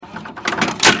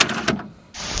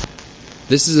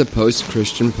This is a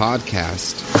post-Christian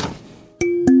podcast.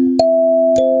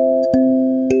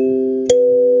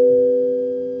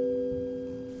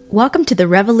 Welcome to the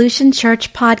Revolution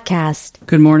Church podcast.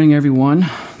 Good morning, everyone.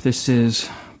 This is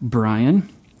Brian.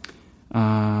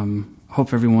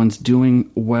 Hope everyone's doing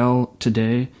well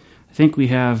today. I think we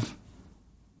have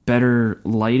better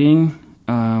lighting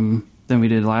than we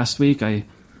did last week. I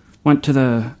went to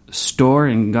the store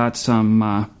and got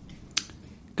some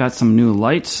new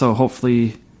lights, so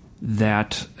hopefully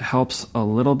that helps a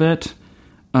little bit.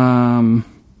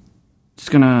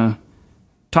 Just gonna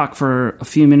talk for a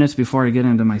few minutes before I get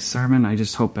into my sermon. I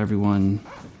just hope everyone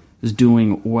is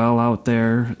doing well out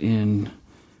there in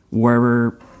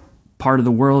wherever part of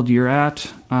the world you're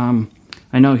at. I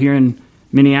know here in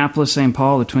Minneapolis, St.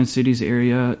 Paul, the Twin Cities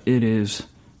area, it is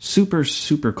super,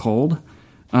 super cold.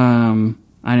 I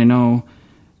know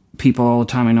people all the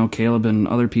time. I know Caleb and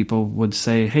other people would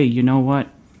say, hey, you know what?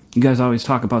 You guys always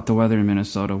talk about the weather in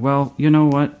Minnesota. Well, you know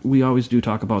what? We always do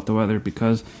talk about the weather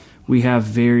because we have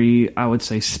very, I would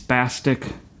say,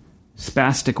 spastic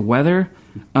weather.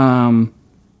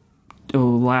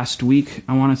 Last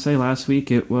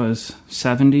week it was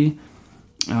 70.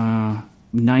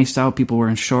 Nice out. People were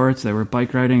in shorts. They were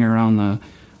bike riding around the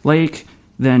lake.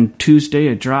 Then Tuesday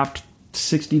it dropped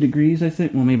 60 degrees, I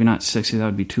think. Well, maybe not 60. That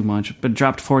would be too much. But it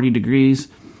dropped 40 degrees.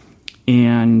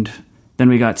 And then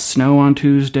we got snow on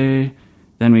Tuesday.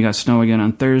 Then we got snow again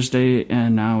on Thursday.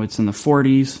 And now it's in the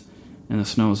 40s. And the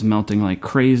snow is melting like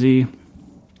crazy.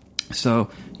 So,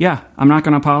 yeah, I'm not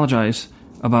going to apologize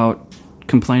about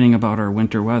complaining about our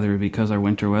winter weather because our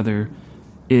winter weather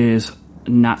is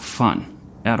not fun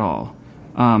at all.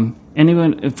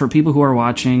 For people who are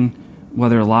watching,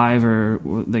 whether live or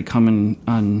they come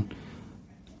in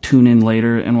tune in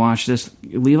later and watch this,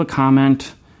 leave a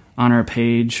comment on our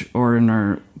page or in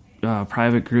our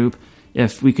private group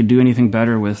if we could do anything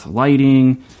better with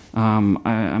lighting.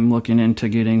 I'm looking into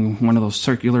getting one of those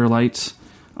circular lights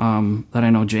that I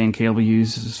know Jay and Caleb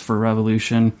uses for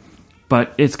Revolution.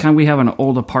 But it's we have an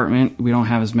old apartment. We don't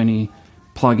have as many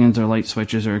plugins or light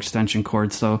switches or extension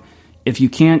cords. So if you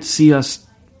can't see us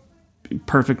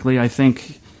perfectly, I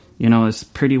think, it's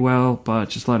pretty well, but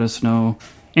just let us know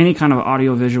any kind of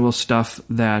audio-visual stuff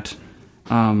that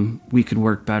we could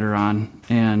work better on,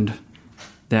 and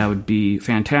that would be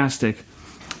fantastic.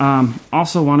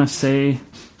 Also want to say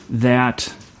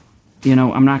that,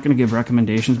 I'm not going to give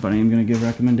recommendations, but I am going to give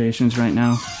recommendations right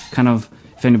now. If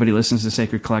anybody listens to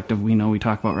Sacred Collective, we know we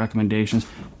talk about recommendations.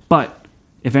 But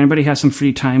if anybody has some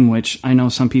free time, which I know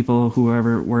some people,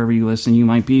 wherever you listen, you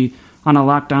might be on a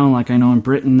lockdown. Like I know in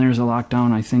Britain there's a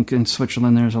lockdown. I think in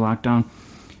Switzerland there's a lockdown.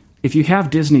 If you have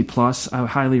Disney Plus, I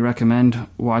would highly recommend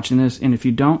watching this. And if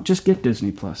you don't, just get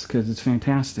Disney Plus because it's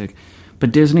fantastic.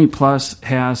 But Disney Plus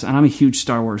has, and I'm a huge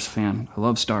Star Wars fan. I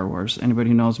love Star Wars. Anybody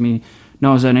who knows me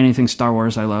knows that anything Star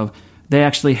Wars I love. They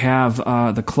actually have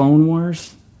the Clone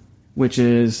Wars, which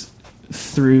is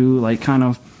through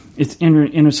it's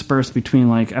interspersed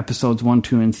between episodes 1,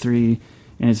 2, and 3,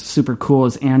 and it's super cool.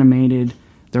 It's animated.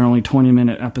 They're only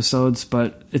 20-minute episodes,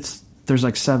 but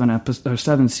there's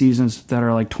 7 seasons that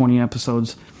are 20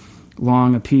 episodes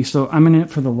long a piece. So I'm in it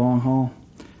for the long haul.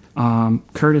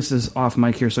 Curtis is off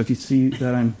mic here, so if you see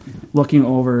that I'm looking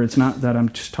over, it's not that I'm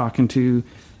just talking to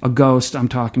a ghost. I'm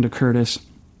talking to Curtis.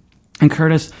 And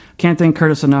Curtis, can't thank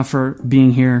Curtis enough for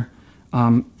being here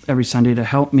every Sunday to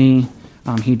help me.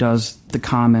 He does the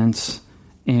comments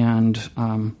and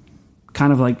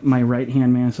kind of like my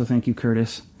right-hand man, so thank you,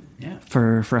 Curtis,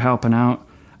 for helping out.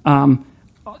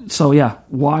 So yeah,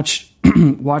 watch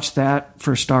that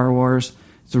for Star Wars.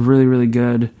 It's really, really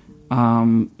good.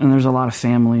 And there's a lot of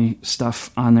family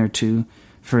stuff on there too,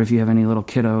 for if you have any little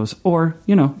kiddos, or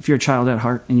if you're a child at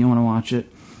heart and you want to watch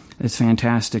it, it's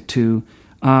fantastic too.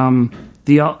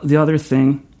 The other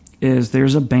thing is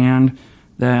there's a band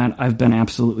that I've been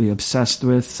absolutely obsessed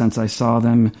with since I saw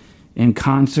them in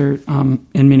concert in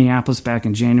Minneapolis back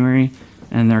in January,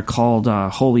 and they're called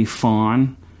Holy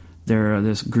Fawn. They're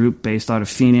this group based out of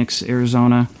Phoenix,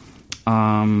 Arizona.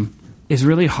 It's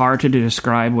really hard to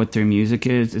describe what their music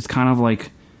is. It's kind of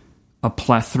like a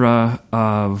plethora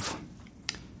of,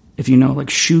 if you know,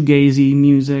 shoegazy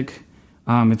music.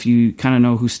 If you kind of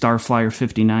know who Starflyer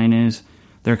 59 is,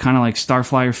 they're kind of like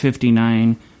Starflyer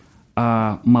 59,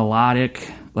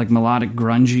 melodic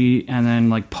grungy, and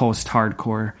then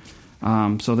post-hardcore.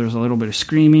 So there's a little bit of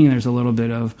screaming, there's a little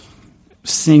bit of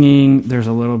singing, there's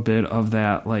a little bit of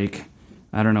that,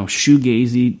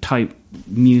 shoegazy type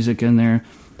music in there.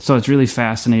 So it's really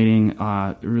fascinating.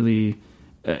 Really,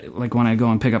 when I go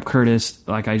and pick up Curtis,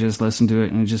 I just listen to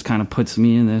it and it just kind of puts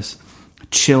me in this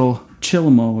chill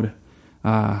mode.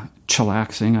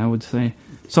 chillaxing, I would say.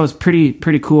 So it's pretty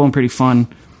cool and pretty fun,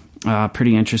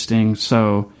 pretty interesting.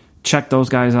 So check those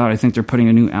guys out. I think they're putting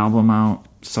a new album out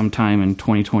sometime in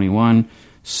 2021.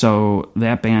 So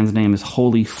that band's name is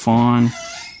Holy Fawn.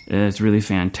 It's really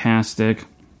fantastic.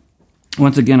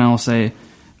 Once again, I'll say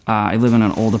I live in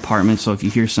an old apartment, so if you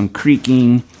hear some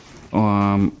creaking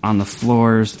on the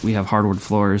floors, we have hardwood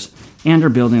floors, and our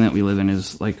building that we live in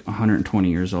is like 120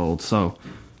 years old, so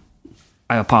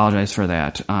I apologize for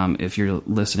that. If you're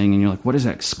listening and you're like, what is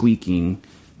that squeaking?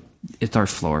 It's our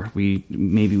floor.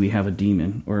 Maybe we have a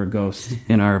demon or a ghost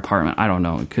in our apartment. I don't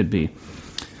know. It could be.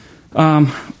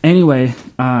 Anyway,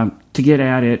 to get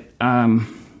at it,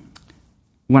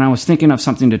 when I was thinking of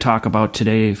something to talk about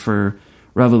today for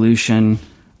Revolution,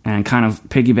 and kind of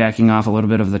piggybacking off a little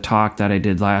bit of the talk that I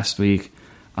did last week,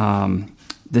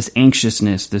 this anxious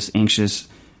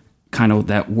kind of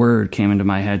that word came into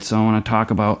my head. So I want to talk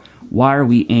about, why are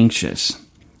we anxious?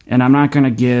 And I'm not going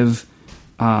to give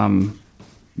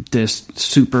this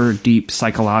super deep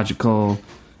psychological,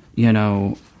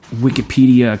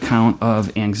 Wikipedia account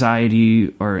of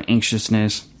anxiety or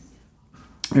anxiousness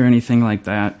or anything like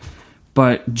that.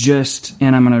 But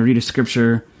and I'm going to read a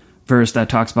scripture verse that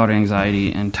talks about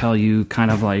anxiety and tell you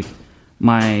kind of like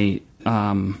my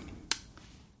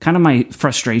my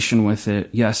frustration with it.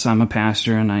 Yes, I'm a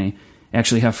pastor and I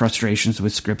actually have frustrations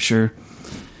with scripture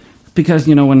because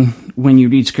when you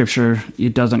read scripture, you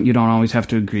don't always have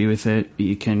to agree with it.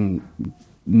 You can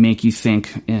make you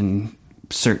think in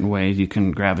certain ways. You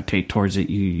can gravitate towards it.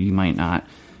 You might not.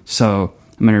 So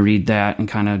I'm going to read that and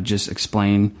kind of just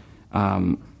explain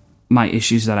my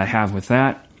issues that I have with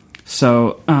that.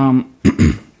 So,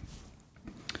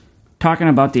 talking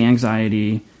about the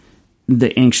anxiety,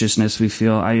 the anxiousness we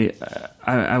feel, it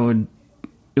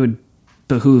would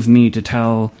behoove me to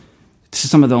tell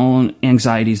some of the own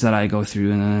anxieties that I go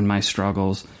through and then my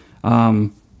struggles,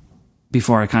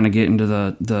 before I kind of get into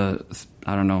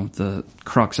the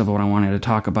crux of what I wanted to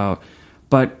talk about.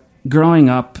 But growing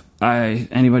up,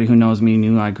 anybody who knows me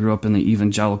knew I grew up in the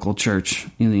evangelical church,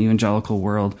 in the evangelical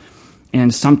world.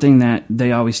 And something that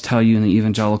they always tell you in the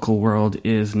evangelical world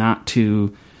is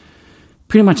pretty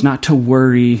much not to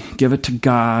worry, give it to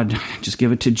God, just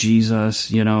give it to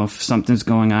Jesus. If something's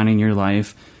going on in your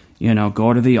life,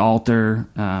 go to the altar,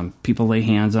 people lay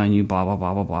hands on you, blah, blah,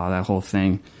 blah, blah, blah, that whole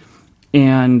thing.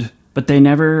 But they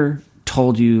never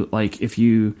told you, like, if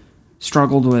you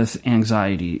struggled with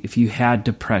anxiety, if you had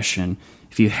depression,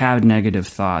 if you had negative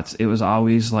thoughts, it was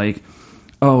always like,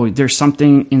 oh, there's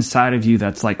something inside of you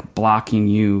that's like blocking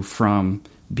you from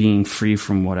being free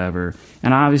from whatever.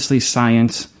 And obviously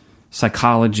science,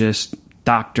 psychologists,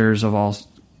 doctors of all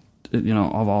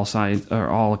sides or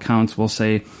all accounts will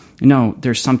say, no,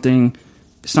 there's something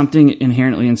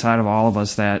inherently inside of all of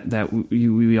us that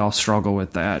we all struggle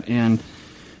with that. And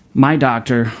my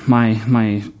doctor,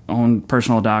 my own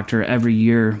personal doctor, every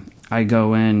year I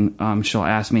go in, she'll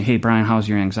ask me, hey, Brian, how's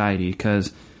your anxiety?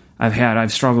 Because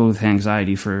I've struggled with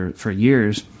anxiety for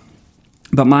years,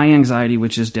 but my anxiety,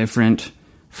 which is different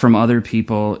from other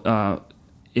people,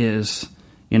 is,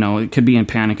 it could be in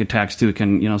panic attacks too. It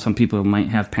can, some people might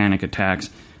have panic attacks.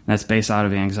 That's based out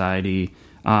of anxiety.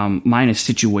 Mine is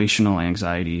situational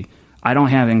anxiety. I don't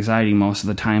have anxiety most of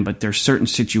the time, but there's certain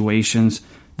situations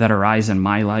that arise in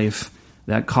my life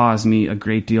that cause me a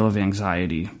great deal of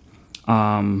anxiety.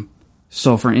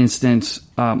 So for instance,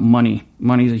 money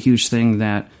is a huge thing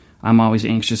that I'm always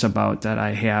anxious about, that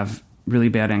I have really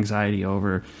bad anxiety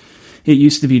over. It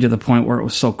used to be to the point where it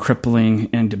was so crippling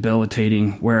and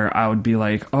debilitating where I would be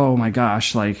like, oh my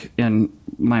gosh, and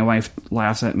my wife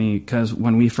laughs at me because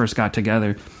when we first got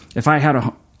together, if I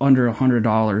had under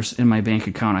 $100 in my bank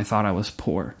account, I thought I was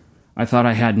poor. I thought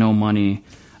I had no money.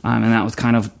 And that was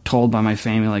kind of told by my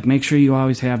family, like, make sure you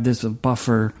always have this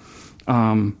buffer.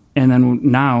 And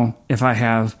then now if I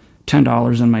have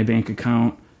 $10 in my bank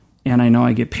account, and I know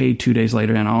I get paid 2 days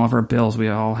later, and all of our bills, we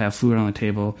all have food on the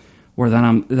table, where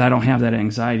then I don't have that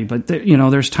anxiety. But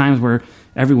there's times where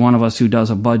every one of us who does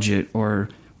a budget or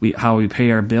how we pay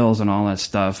our bills and all that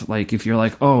stuff, like if you're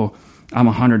like, oh, I'm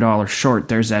 $100 short,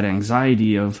 there's that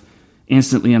anxiety of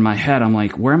instantly in my head, I'm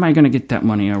like, where am I going to get that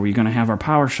money? Are we going to have our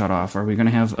power shut off? Are we going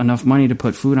to have enough money to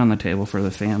put food on the table for the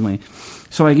family?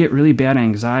 So I get really bad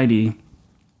anxiety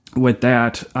with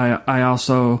that. I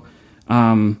also,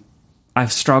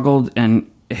 I've struggled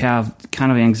and have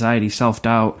kind of anxiety,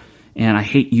 self-doubt, and I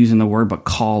hate using the word, but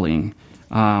calling,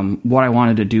 what I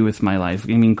wanted to do with my life.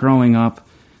 I mean, growing up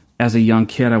as a young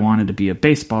kid, I wanted to be a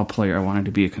baseball player. I wanted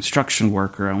to be a construction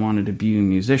worker. I wanted to be a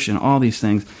musician, all these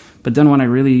things. But then when I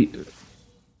really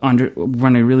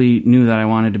knew that I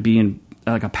wanted to be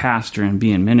like a pastor and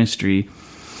be in ministry,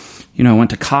 went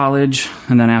to college,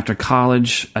 and then after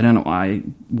college, I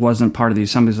wasn't part of the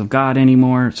Assemblies of God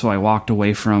anymore, so I walked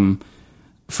away from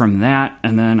that,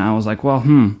 and then I was like, well,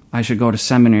 I should go to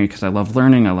seminary because I love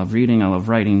learning, I love reading, I love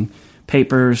writing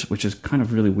papers, which is kind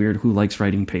of really weird. Who likes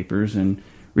writing papers and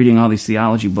reading all these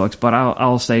theology books? But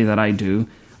I'll say that I do.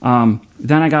 Then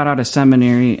I got out of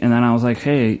seminary, and then I was like,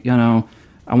 hey,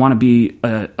 I want to be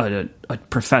a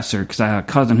professor because I have a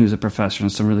cousin who's a professor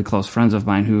and some really close friends of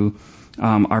mine who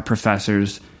are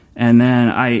professors. And then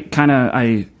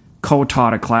I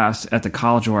co-taught a class at the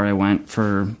college where I went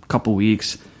for a couple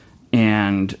weeks.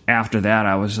 And after that,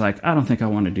 I was like, I don't think I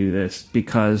want to do this,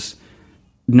 because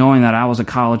knowing that I was a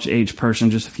college-age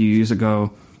person just a few years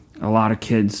ago, a lot of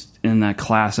kids in that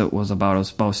class, it was about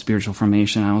spiritual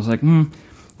formation. I was like,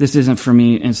 this isn't for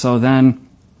me. And so then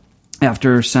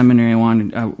after seminary,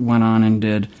 I went on and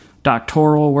did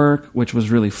doctoral work, which was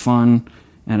really fun.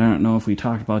 And I don't know if we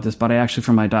talked about this, but I actually,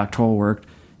 for my doctoral work,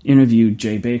 interviewed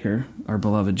Jay Baker, our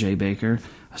beloved Jay Baker.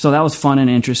 So that was fun and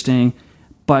interesting.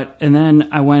 And then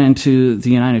I went into the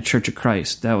United Church of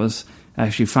Christ. I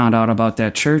actually found out about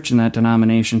that church and that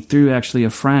denomination through actually a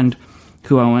friend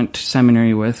who I went to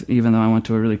seminary with, even though I went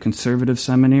to a really conservative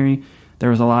seminary.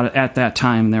 At that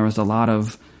time, there was a lot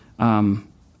of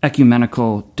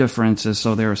ecumenical differences.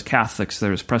 So there was Catholics,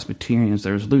 there was Presbyterians,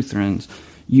 there was Lutherans,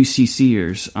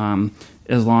 UCCers,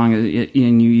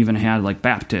 and you even had like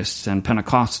Baptists and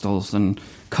Pentecostals and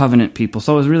Covenant people.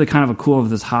 So it was really kind of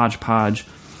this hodgepodge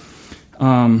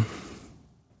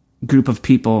group of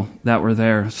people that were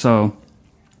there. So,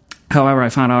 however, I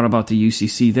found out about the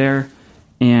UCC there,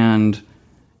 and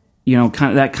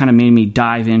that kind of made me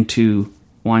dive into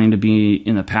wanting to be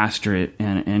in the pastorate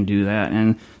and do that.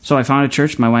 And so I found a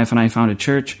church. My wife and I found a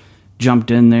church,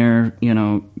 jumped in there,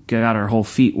 got our whole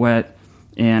feet wet,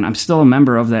 and I'm still a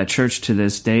member of that church to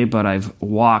this day. But I've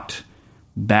walked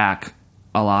back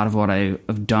a lot of what I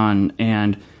have done,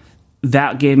 and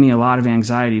that gave me a lot of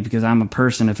anxiety because I'm a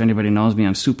person, if anybody knows me,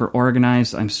 I'm super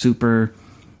organized. I'm super,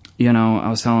 I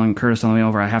was telling Curtis on the way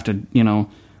over, I have to,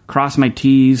 cross my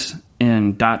T's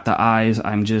and dot the I's.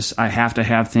 I have to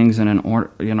have things in an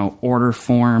order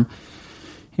form.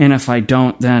 And if I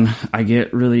don't, then I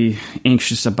get really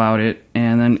anxious about it.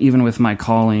 And then even with my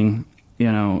calling,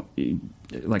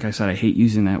 like I said, I hate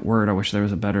using that word. I wish there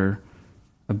was a better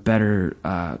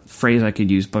phrase I could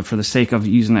use, but for the sake of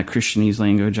using that Christianese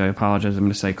language, I apologize. I'm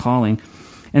going to say calling.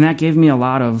 And that gave me a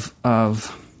lot of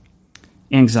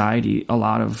anxiety, a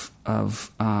lot of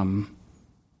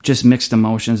just mixed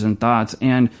emotions and thoughts.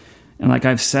 And like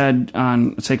I've said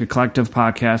on Sacred Collective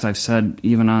podcast, I've said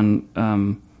even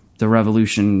on the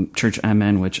Revolution Church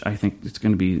MN, which I think it's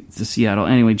going to be the Seattle,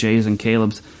 anyway, Jay's and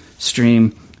Caleb's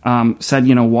stream, said,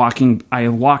 I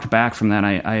walked back from that.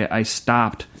 I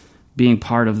stopped being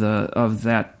part of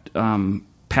that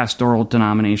pastoral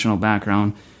denominational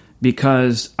background,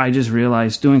 because I just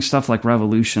realized doing stuff like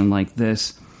Revolution like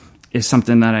this is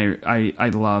something that I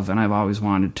love and I've always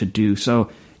wanted to do. So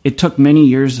it took many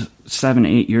years,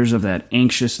 7-8 years of that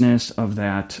anxiousness, of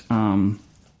that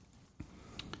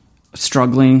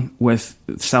struggling with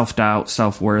self-doubt,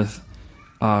 self-worth,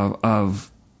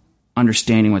 of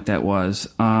understanding what that was.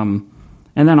 And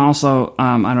then also,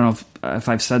 I don't know if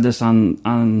I've said this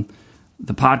on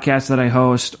the podcast that I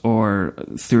host or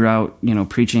throughout,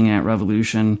 preaching at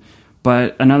Revolution,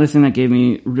 but another thing that gave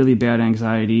me really bad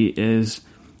anxiety is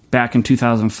back in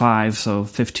 2005, so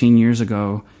 15 years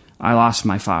ago, I lost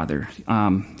my father.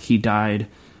 He died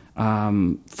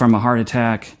from a heart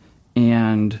attack,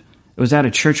 and it was at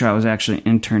a church I was actually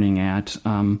interning at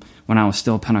when I was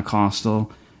still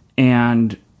Pentecostal.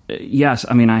 And yes,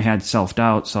 I had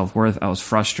self-doubt, self-worth. I was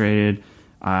frustrated.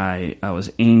 I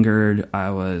was angered.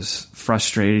 I was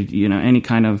frustrated. Any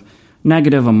kind of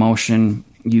negative emotion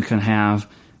you can have.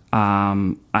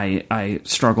 I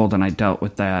struggled and I dealt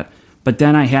with that. But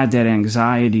then I had that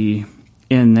anxiety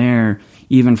in there,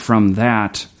 even from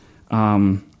that,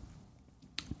 then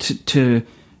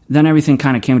everything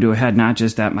kind of came to a head, not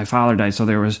just that my father died. So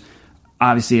there was,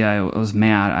 obviously I was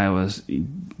mad. I was,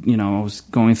 I was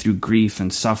going through grief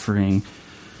and suffering.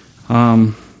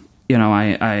 I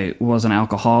was an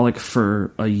alcoholic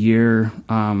for a year.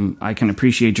 I can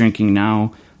appreciate drinking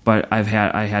now, but I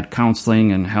had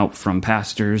counseling and help from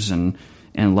pastors and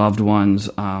loved ones.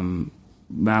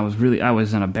 I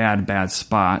was in a bad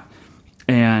spot.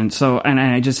 And so, and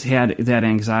I just had that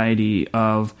anxiety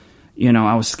of,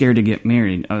 I was scared to get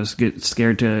married. I was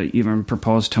scared to even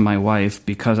propose to my wife,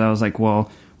 because I was like, well,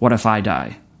 what if I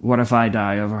die? What if I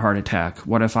die of a heart attack?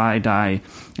 What if I die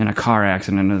in a car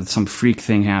accident or some freak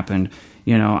thing happened?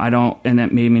 And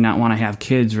that made me not want to have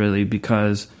kids, really,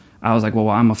 because I was like, well,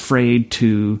 I'm afraid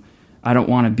to I don't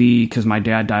want to be, because my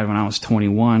dad died when I was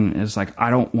 21, is like, I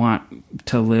don't want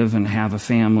to live and have a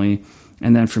family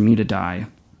and then for me to die,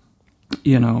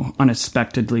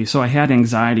 unexpectedly. So I had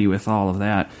anxiety with all of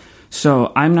that.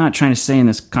 So I'm not trying to say in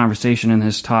this conversation, in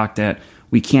this talk, that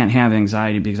we can't have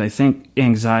anxiety, because I think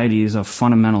anxiety is a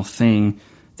fundamental thing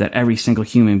that every single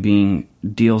human being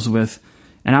deals with.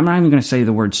 And I'm not even going to say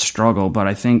the word struggle, but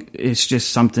I think it's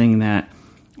just something that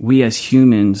we as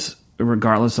humans,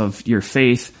 regardless of your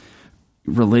faith,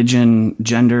 religion,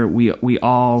 gender, we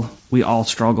all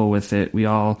struggle with it.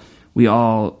 Not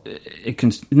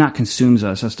consumes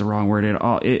us. That's the wrong word.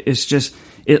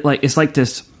 It's like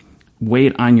this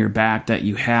weight on your back that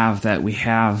you have, that we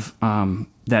have,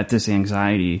 that this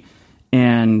anxiety.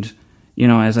 And,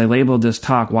 as I labeled this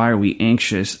talk, why are we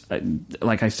anxious?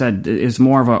 Like I said, it's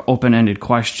more of an open-ended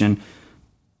question.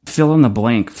 Fill in the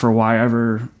blank for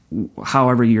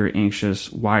however you're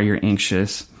anxious, why you're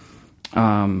anxious.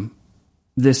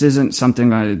 This isn't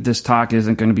something, this talk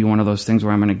isn't going to be one of those things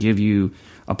where I'm going to give you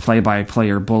a play-by-play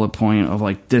or bullet point of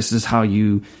like, this is how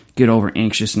you get over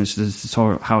anxiousness, this is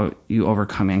how you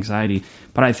overcome anxiety.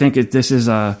 But I think this is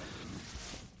I'm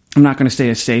not going to say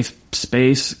a safe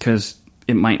space, because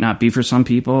it might not be for some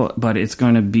people, but it's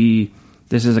going to be,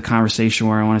 this is a conversation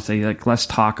where I want to say, like, let's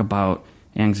talk about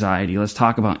anxiety. Let's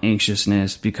talk about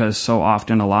anxiousness, because so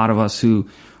often a lot of us who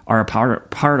are a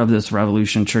part of this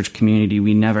Revolution Church community,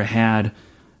 we never had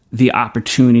the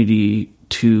opportunity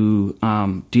to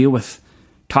deal with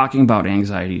talking about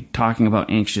anxiety, talking about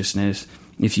anxiousness.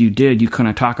 If you did, you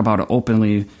couldn't talk about it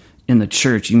openly in the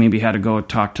church. You maybe had to go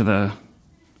talk to the...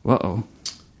 Uh-oh.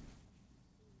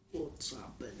 What's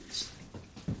happened?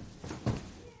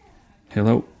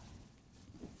 Hello?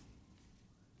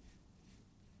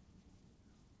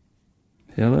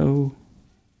 Hello?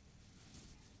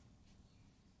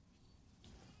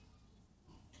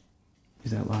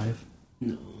 Is that live?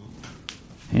 No.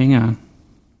 Hang on.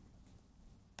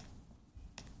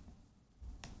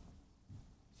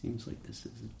 Seems like this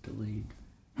is delayed.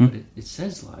 But it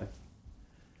says live.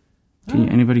 Can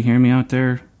anybody hear me out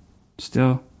there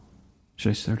still? Should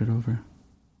I start it over?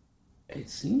 It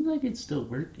seems like it's still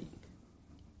working.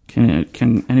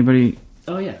 Can anybody...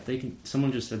 Oh yeah, they can.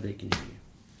 Someone just said they can hear you.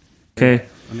 Okay.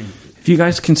 I mean, if you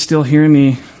guys can still hear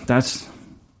me, that's...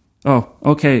 Oh,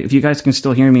 okay. If you guys can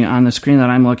still hear me on the screen that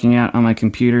I'm looking at on my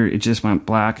computer, it just went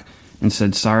black and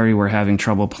said, sorry, we're having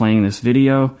trouble playing this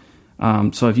video.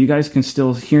 So if you guys can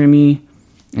still hear me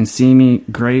and see me,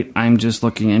 great. I'm just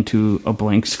looking into a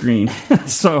blank screen.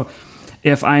 So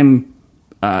if I'm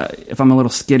a little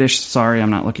skittish, sorry,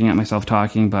 I'm not looking at myself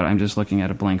talking, but I'm just looking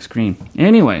at a blank screen.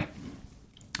 Anyway,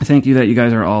 thank you that you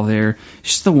guys are all there. It's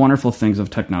just the wonderful things of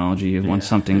technology. When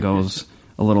something goes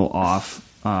a little off,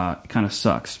 it kind of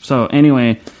sucks. So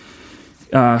anyway,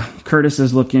 Curtis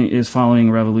is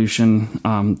following Revolution,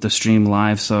 the stream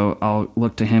live, so I'll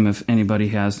look to him if anybody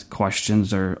has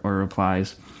questions or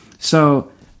replies. So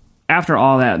after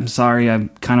all that, I'm sorry, I'm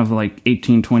kind of like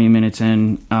 18, 20 minutes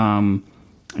in,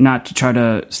 not to try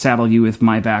to saddle you with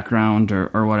my background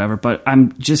or whatever, but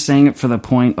I'm just saying it for the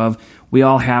point of, we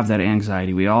all have that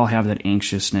anxiety, we all have that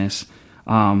anxiousness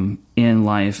in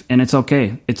life, and it's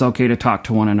okay. It's okay to talk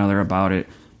to one another about it.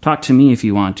 Talk to me if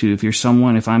you want to.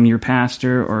 If I'm your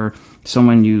pastor or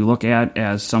someone you look at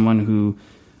as someone who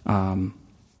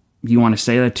you want to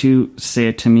say that to, say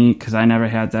it to me, because I never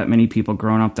had that many people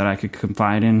growing up that I could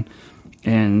confide in.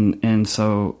 And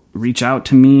so reach out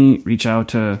to me, reach out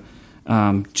to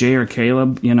Jay or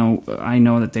Caleb. I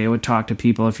know that they would talk to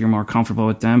people if you're more comfortable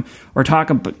with them, or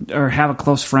have a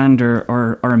close friend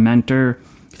or a mentor.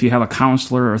 If you have a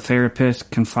counselor or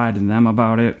therapist, confide in them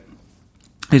about it.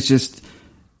 It's just...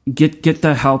 Get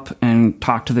the help and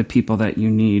talk to the people that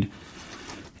you need.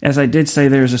 As I did say,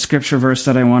 there's a scripture verse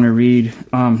that I want to read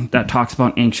that talks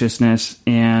about anxiousness,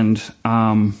 and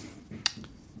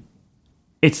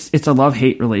it's a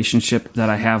love-hate relationship that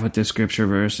I have with this scripture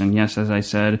verse. And yes, as I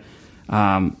said,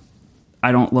 I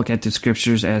don't look at the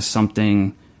scriptures as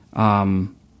something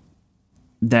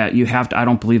that you have to... I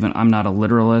don't believe in... I'm not a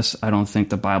literalist. I don't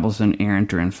think the Bible's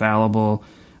inerrant or infallible.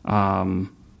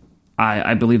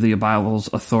 I believe the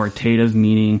Bible's authoritative,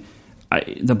 meaning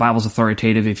the Bible's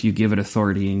authoritative if you give it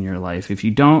authority in your life. If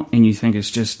you don't, and you think it's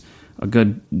just a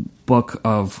good book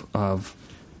of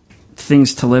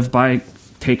things to live by,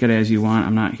 take it as you want.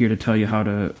 I'm not here to tell you how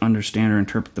to understand or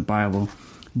interpret the Bible.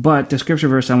 But the scripture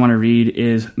verse I want to read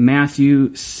is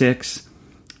Matthew 6,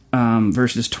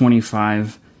 verses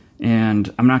 25.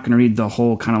 And I'm not going to read the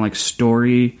whole kind of like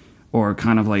story or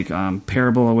kind of like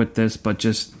parable with this, but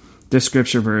just this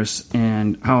scripture verse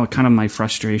and how kind of my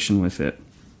frustration with it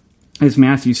is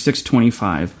Matthew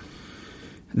 6:25.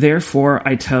 Therefore,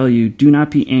 I tell you, do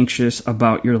not be anxious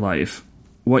about your life,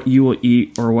 what you will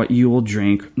eat or what you will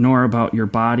drink, nor about your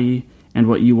body and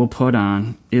what you will put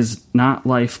on. Is not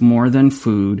life more than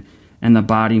food, and the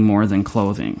body more than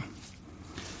clothing?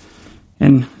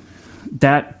 And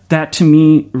that to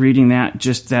me, reading that,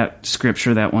 just that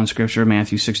scripture, that one scripture,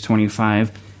 Matthew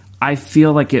 6:25, I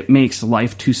feel like it makes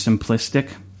life too simplistic.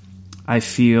 I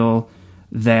feel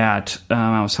that,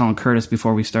 I was telling Curtis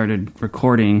before we started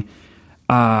recording,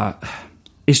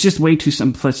 it's just way too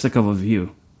simplistic of a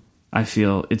view. I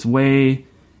feel it's way,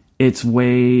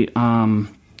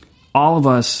 all of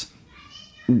us,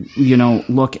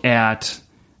 look at,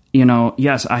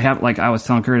 yes, I have, like I was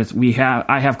telling Curtis,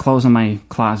 I have clothes in my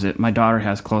closet. My daughter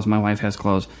has clothes. My wife has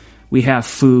clothes. We have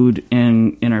food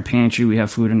in our pantry. We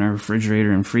have food in our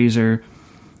refrigerator and freezer.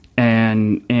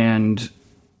 And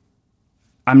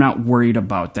I'm not worried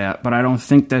about that, but I don't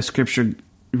think that scripture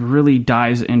really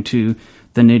dives into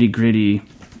the nitty-gritty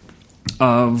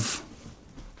of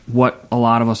what a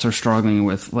lot of us are struggling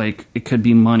with. Like, it could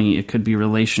be money, it could be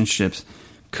relationships,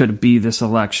 could be this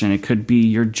election, it could be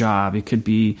your job, it could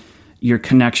be your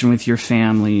connection with your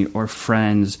family or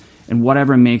friends, and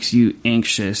whatever makes you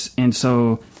anxious. And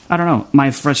so, I don't know,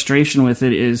 my frustration with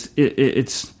it is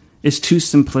it's too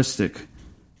simplistic.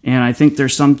 And I think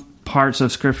there's some parts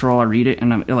of scripture while I read it,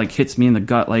 and it like hits me in the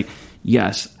gut, like,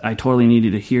 yes, I totally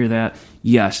needed to hear that.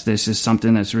 Yes, this is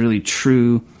something that's really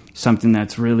true, something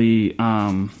that's really,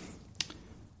 I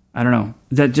don't know,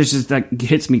 that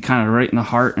hits me kind of right in the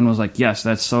heart, and was like, yes,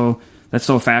 that's so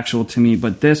factual to me.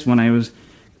 But this, when I was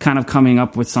kind of coming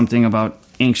up with something about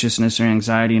anxiousness or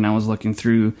anxiety, and I was looking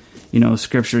through,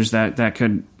 scriptures that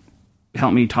could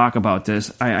help me talk about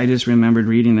this, I just remembered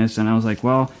reading this, and I was like,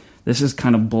 well, this is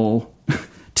kind of bull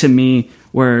to me,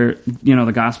 where,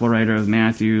 the gospel writer of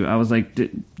Matthew, I was like,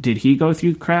 did he go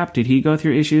through crap? Did he go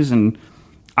through issues? And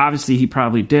obviously he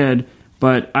probably did,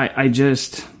 but I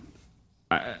don't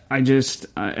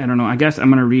know. I guess I'm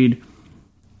going to read,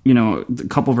 a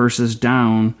couple verses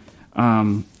down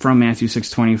from Matthew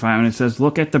 6:25, and it says,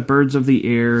 "Look at the birds of the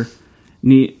air.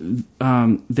 They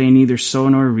neither sow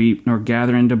nor reap nor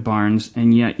gather into barns,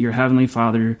 and yet your heavenly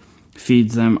Father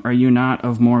feeds them. Are you not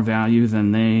of more value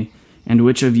than they? And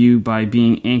which of you, by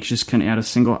being anxious, can add a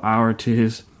single hour to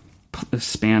his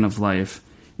span of life?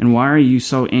 And why are you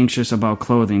so anxious about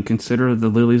clothing? Consider the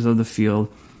lilies of the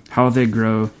field, how they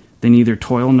grow. They neither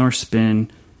toil nor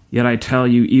spin. Yet I tell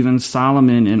you, even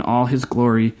Solomon in all his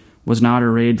glory was not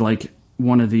arrayed like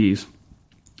one of these.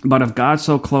 But if God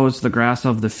so clothes the grass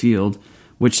of the field,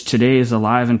 which today is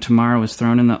alive and tomorrow is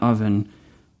thrown in the oven,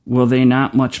 will they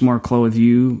not much more clothe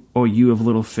you, O you of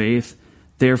little faith?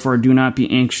 Therefore do not be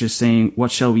anxious, saying,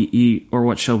 what shall we eat, or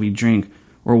what shall we drink,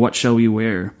 or what shall we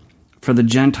wear? For the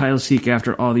Gentiles seek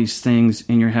after all these things,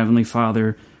 and your heavenly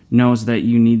Father knows that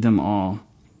you need them all."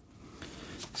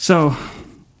 So,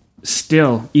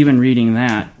 still, even reading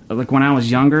that, like when I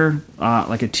was younger,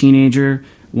 like a teenager,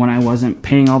 when I wasn't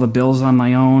paying all the bills on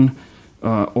my own,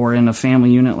 or in a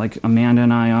family unit like Amanda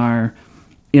and I are,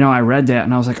 I read that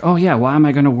and I was like, oh yeah, why am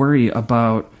I going to worry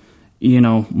about,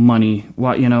 money?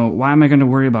 Why am I going to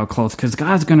worry about clothes? Because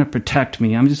God's going to protect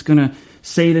me. I'm just going to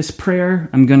say this prayer.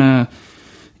 I'm going to,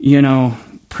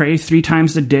 pray 3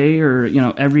 times a day or,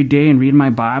 every day and read my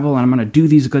Bible, and I'm going to do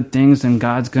these good things, and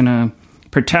God's going to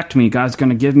protect me. God's going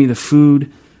to give me the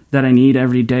food that I need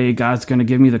every day. God's going to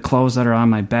give me the clothes that are on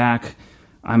my back.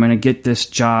 I'm going to get this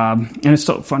job. And it's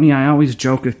so funny. I always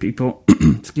joke with people,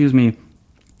 excuse me,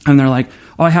 and they're like,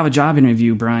 oh, I have a job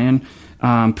interview, Brian.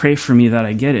 Pray for me that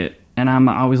I get it. And I'm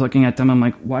always looking at them. I'm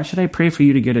like, why should I pray for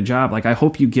you to get a job? Like, I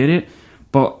hope you get it.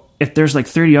 But if there's like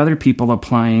 30 other people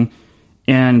applying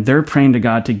and they're praying to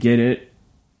God to get it,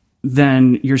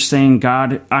 then you're saying,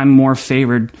 God, I'm more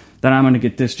favored that I'm going to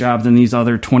get this job than these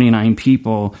other 29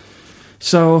 people.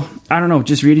 So I don't know,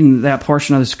 just reading that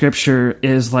portion of the scripture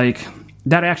is like,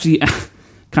 that actually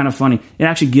kind of funny. It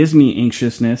actually gives me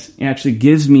anxiousness. It actually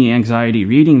gives me anxiety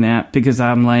reading that, because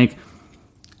I'm like,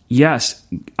 yes,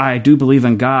 I do believe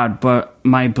in God, but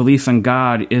my belief in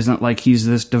God isn't like he's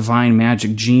this divine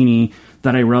magic genie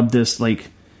that I rub this, like,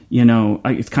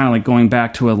 it's kind of like going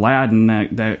back to Aladdin,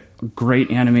 that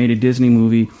great animated Disney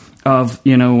movie of,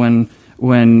 when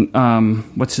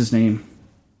what's his name?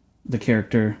 The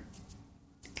character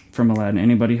from Aladdin.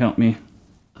 Anybody help me?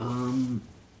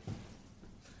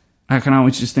 I can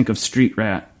always just think of Street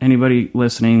Rat. Anybody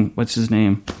listening? What's his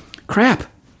name? Crap!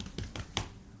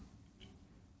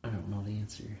 I don't know the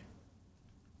answer.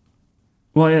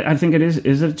 Well, I think it is.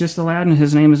 Is it just Aladdin?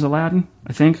 His name is Aladdin,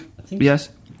 I think. Yes.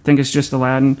 So. I think it's just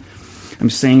Aladdin. I'm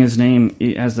saying his name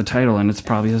as the title, and it's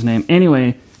probably his name.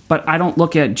 Anyway, But I don't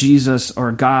look at Jesus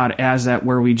or God as that,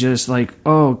 where we just like,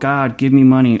 oh, God, give me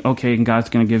money. Okay, and God's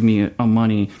going to give me a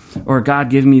money. Or God,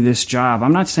 give me this job.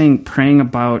 I'm not saying praying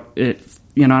about it,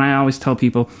 and I always tell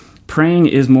people, praying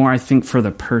is more, I think, for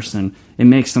the person. It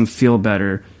makes them feel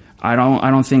better. I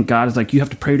don't think God is like, you have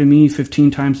to pray to me 15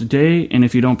 times a day, and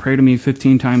if you don't pray to me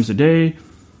 15 times a day,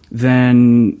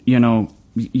 then, you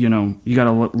got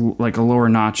a lower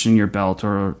notch in your belt,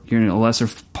 or you're in a lesser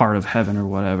part of heaven or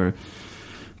whatever.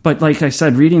 But like I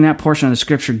said, reading that portion of the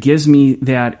scripture gives me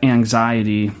that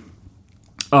anxiety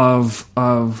of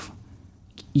life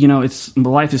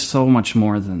is so much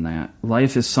more than that.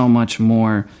 Life is so much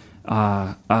more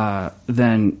than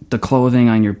the clothing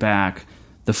on your back,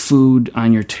 the food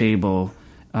on your table,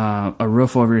 a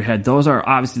roof over your head. Those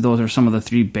are some of the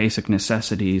three basic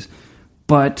necessities.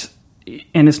 And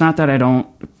it's not that I don't,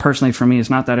 personally for me,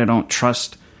 it's not that I don't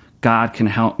trust God can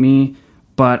help me,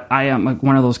 but I am like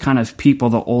one of those kind of people,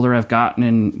 the older I've gotten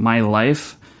in my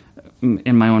life,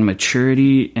 in my own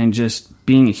maturity, and just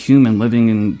being a human living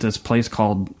in this place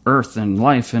called Earth and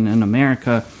life and in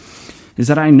America, is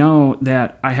that I know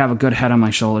that I have a good head on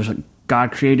my shoulders. Like,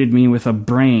 God created me with a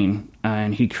brain,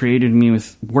 and he created me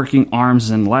with working arms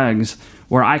and legs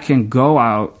where I can go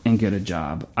out and get a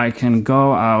job. I can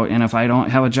go out, and if I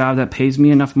don't have a job that pays me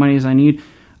enough money as I need,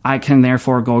 I can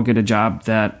therefore go get a job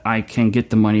that I can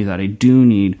get the money that I do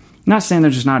need. I'm not saying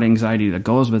there's just not anxiety that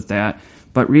goes with that,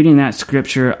 but reading that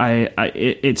scripture,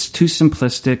 it's too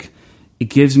simplistic.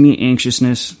 It gives me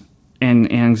anxiousness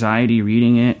and anxiety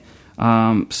reading it.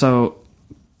 So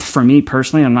for me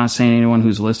personally, I'm not saying anyone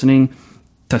who's listening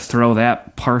to throw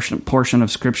that portion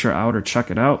of scripture out or chuck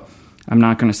it out. I'm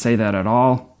not going to say that at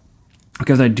all,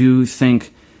 because I do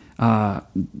think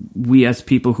we as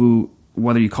people who,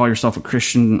 whether you call yourself a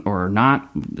Christian or not,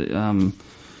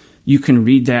 you can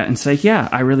read that and say, yeah,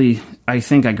 I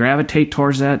think I gravitate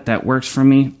towards that. That works for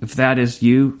me. If that is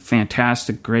you,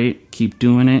 fantastic, great, keep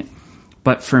doing it.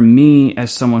 But for me,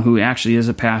 as someone who actually is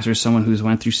a pastor, someone who's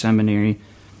went through seminary,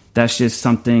 that's just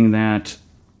something that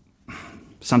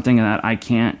I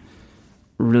can't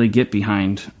really get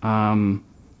behind.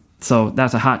 So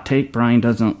that's a hot take. Brian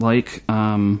doesn't like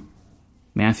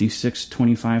Matthew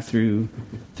 6:25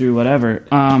 through whatever.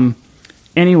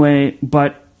 Anyway,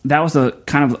 but that was a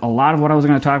kind of a lot of what I was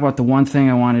going to talk about. The one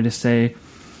thing I wanted to say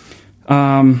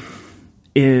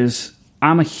is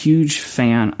I'm a huge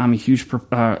fan. I'm a huge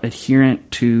adherent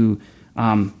to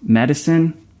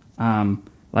medicine.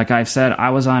 Like I've said, I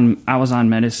was on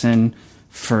medicine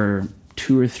for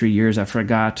 2 or 3 years. I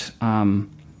forgot.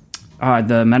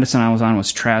 The medicine I was on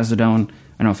was trazodone.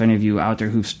 I don't know if any of you out there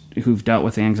who've dealt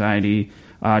with anxiety.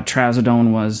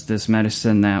 Trazodone was this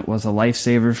medicine that was a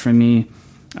lifesaver for me.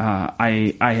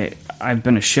 I've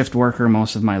been a shift worker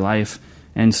most of my life,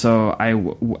 and so I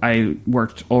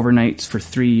worked overnights for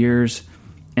 3 years.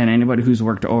 And anybody who's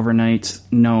worked overnights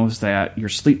knows that your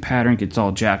sleep pattern gets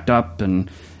all jacked up and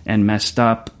messed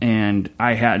up. And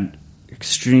I had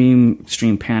extreme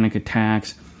panic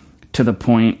attacks to the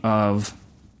point of,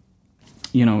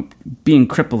 being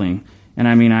crippling. And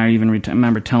I mean, I even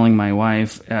remember telling my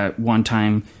wife at one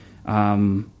time,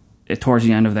 towards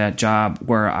the end of that job,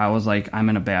 where I was like, I'm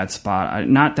in a bad spot.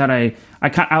 Not that I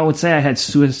would say I had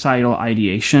suicidal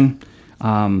ideation,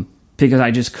 because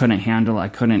I just couldn't handle it. I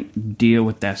couldn't deal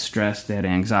with that stress, that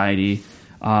anxiety.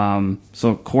 So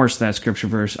of course that scripture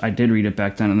verse, I did read it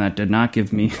back then, and that did not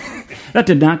give me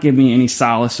any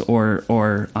solace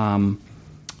or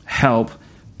help.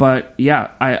 But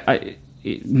yeah,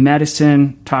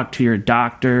 medicine, talk to your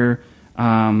doctor,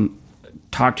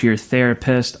 talk to your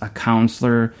therapist, a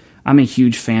counselor. I'm a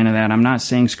huge fan of that. I'm not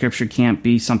saying scripture can't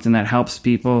be something that helps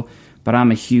people, but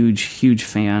I'm a huge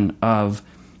fan of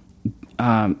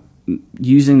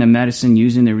using the medicine,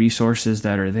 using the resources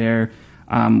that are there.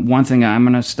 One thing I'm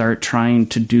going to start trying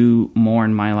to do more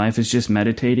in my life is just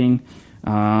meditating.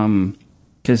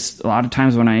 Because a lot of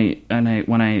times when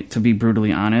I, to be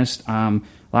brutally honest, a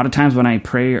lot of times when I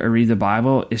pray or read the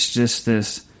Bible, it's just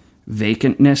this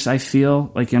vacantness I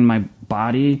feel like in my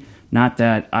body. Not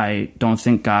that I don't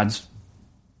think God's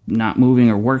not moving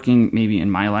or working maybe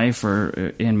in my life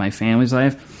or in my family's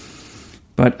life,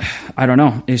 but I don't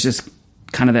know. It's just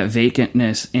kind of that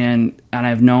vacantness, and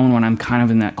I've known when I'm kind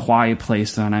of in that quiet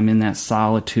place, and I'm in that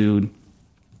solitude,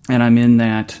 and I'm in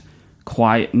that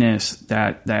quietness,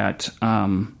 that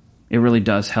it really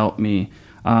does help me.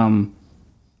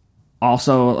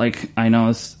 Also, like, I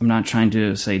know I'm not trying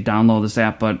to say download this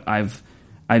app, but I've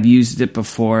used it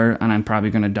before, and I'm probably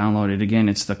going to download it again.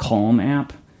 It's the Calm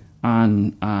app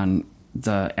on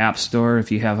the App Store.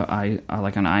 If you have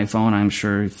like an iPhone, I'm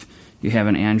sure if you have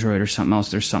an Android or something else,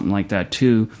 there's something like that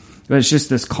too. But it's just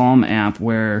this Calm app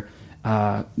where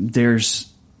there's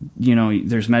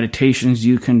meditations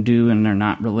you can do, and they're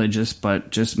not religious, but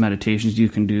just meditations you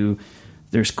can do.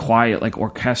 There's quiet, like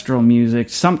orchestral music,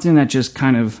 something that just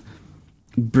kind of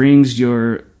brings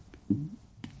your,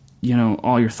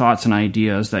 all your thoughts and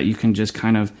ideas, that you can just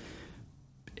kind of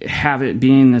have it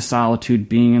being in this solitude,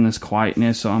 being in this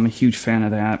quietness. So I'm a huge fan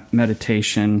of that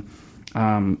meditation.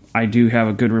 I do have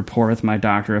a good rapport with my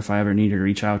doctor if I ever need to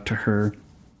reach out to her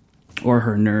or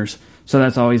her nurse. So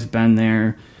that's always been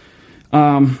there.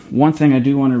 One thing I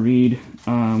do want to read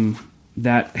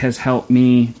that has helped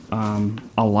me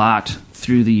a lot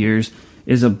through the years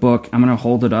is a book. I'm going to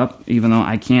hold it up, even though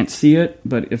I can't see it,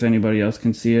 but if anybody else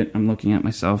can see it, I'm looking at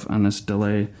myself on this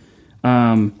delay.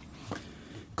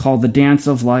 Called The Dance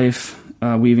of Life,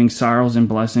 Weaving Sorrows and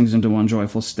Blessings into One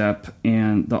Joyful Step.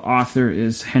 And the author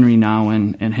is Henry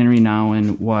Nouwen. And Henry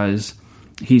Nouwen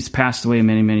he's passed away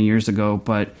many, many years ago,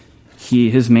 but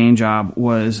his main job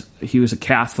was, he was a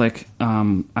Catholic.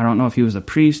 I don't know if he was a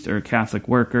priest or a Catholic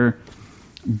worker,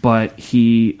 but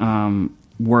he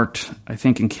worked, I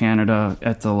think, in Canada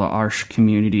at the L'Arche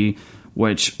community,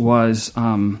 which was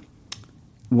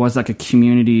like a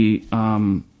community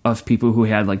of people who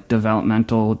had like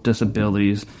developmental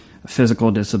disabilities,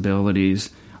 physical disabilities,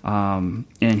 and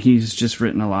he's just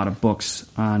written a lot of books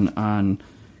on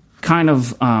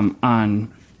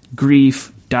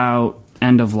grief, doubt,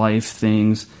 end of life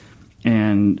things,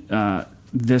 and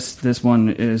this one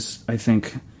is, I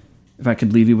think, if I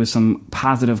could leave you with some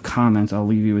positive comments, I'll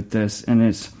leave you with this, and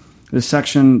it's the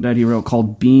section that he wrote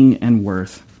called Being and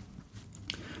Worth.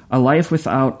 A life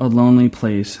without a lonely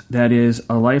place, that is,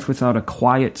 a life without a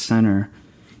quiet center,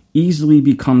 easily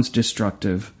becomes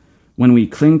destructive. When we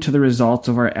cling to the results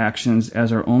of our actions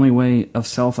as our only way of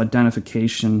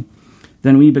self-identification,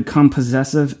 then we become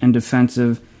possessive and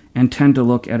defensive and tend to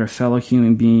look at our fellow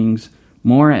human beings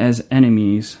more as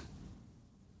enemies,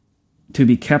 to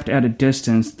be kept at a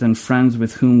distance, than friends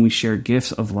with whom we share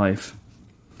gifts of life.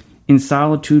 In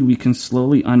solitude, we can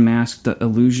slowly unmask the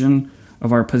illusion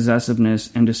of our possessiveness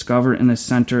and discover in the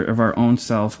center of our own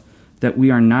self that we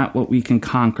are not what we can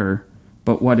conquer,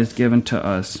 but what is given to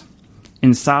us.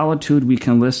 In solitude, we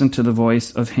can listen to the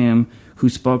voice of Him who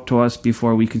spoke to us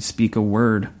before we could speak a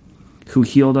word, who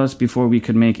healed us before we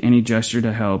could make any gesture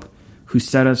to help, who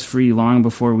set us free long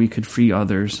before we could free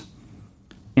others,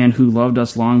 and who loved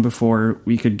us long before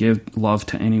we could give love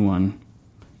to anyone.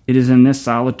 It is in this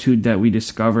solitude that we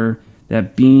discover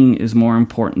that being is more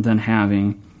important than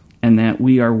having, and that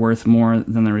we are worth more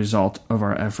than the result of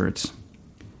our efforts.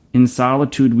 In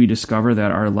solitude, we discover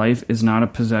that our life is not a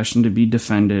possession to be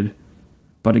defended,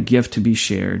 but a gift to be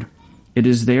shared. It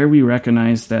is there we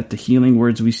recognize that the healing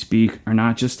words we speak are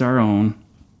not just our own,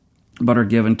 but are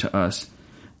given to us,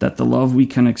 that the love we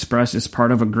can express is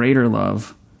part of a greater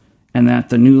love, and that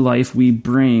the new life we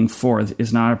bring forth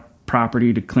is not a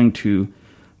property to cling to,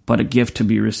 but a gift to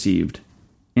be received.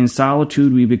 In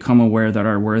solitude, we become aware that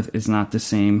our worth is not the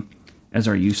same as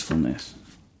our usefulness.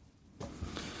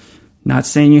 Not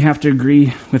saying you have to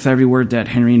agree with every word that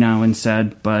Henry Nouwen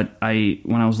said, but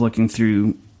when I was looking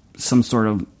through some sort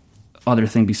of other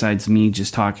thing besides me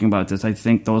just talking about this, I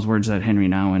think those words that Henry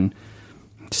Nouwen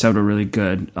said were really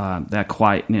good. That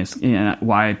quietness, and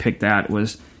why I picked that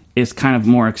was, it's kind of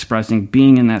more expressing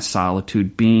being in that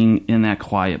solitude, being in that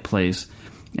quiet place.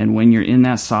 And when you're in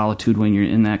that solitude, when you're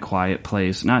in that quiet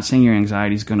place, not saying your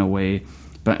anxiety is going to weigh,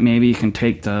 but maybe you can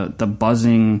take the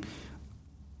buzzing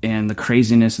and the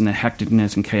craziness and the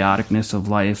hecticness and chaoticness of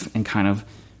life and kind of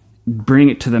bring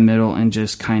it to the middle and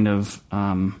just kind of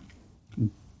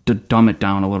to dumb it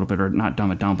down a little bit, or not dumb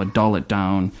it down, but dull it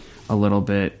down a little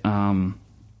bit. And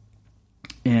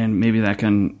maybe that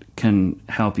can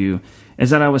help you. As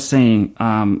that I was saying,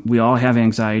 we all have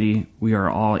anxiety. We are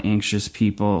all anxious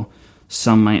people.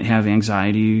 Some might have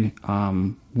anxiety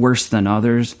worse than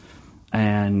others.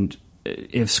 And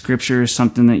if Scripture is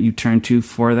something that you turn to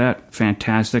for that,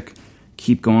 fantastic.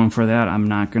 Keep going for that. I'm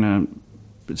not going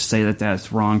to say that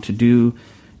that's wrong to do.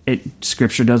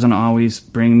 Scripture doesn't always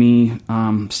bring me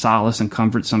solace and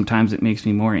comfort. Sometimes it makes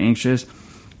me more anxious.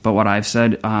 But what I've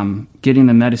said, getting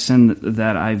the medicine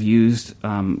that I've used,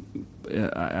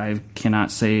 I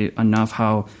cannot say enough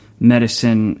how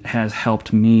medicine has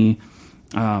helped me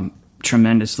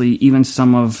tremendously. Even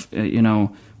some of,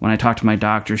 when I talk to my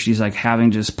doctor, she's like,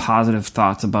 having just positive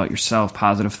thoughts about yourself,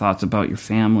 positive thoughts about your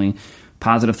family,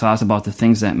 positive thoughts about the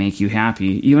things that make you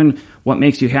happy. Even what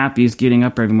makes you happy is getting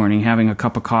up every morning, having a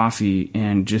cup of coffee,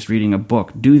 and just reading a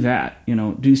book. Do that.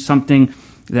 Do something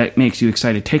that makes you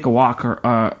excited. Take a walk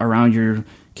around your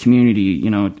community. You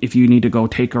know, if you need to go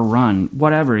take a run,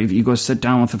 whatever, if you go sit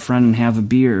down with a friend and have a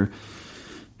beer,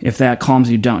 if that calms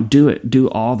you down, do it. Do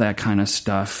all that kind of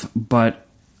stuff. But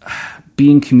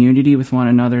being community with one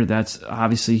another, that's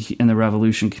obviously in the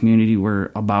Revolution community,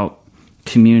 we're about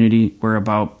community. We're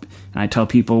about, and I tell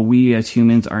people, we as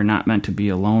humans are not meant to be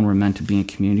alone. We're meant to be in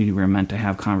community. We're meant to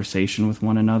have conversation with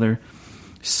one another.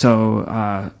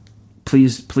 So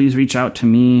please reach out to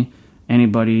me.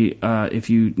 Anybody,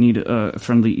 if you need a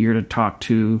friendly ear to talk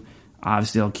to,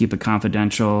 obviously I'll keep it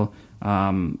confidential.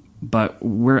 But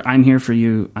I'm here for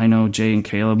you. I know Jay and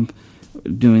Caleb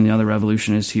doing the other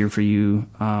Revolution is here for you.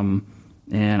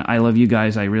 And I love you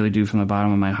guys. I really do from the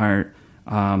bottom of my heart.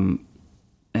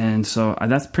 And so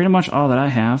that's pretty much all that I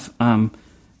have.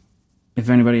 If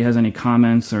anybody has any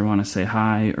comments or want to say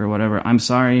hi or whatever, I'm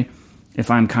sorry if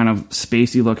I'm kind of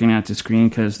spacey looking at the screen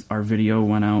because our video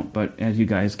went out, but as you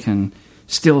guys can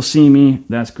still see me,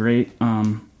 that's great.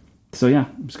 So yeah,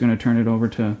 I'm just going to turn it over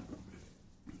to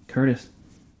Curtis.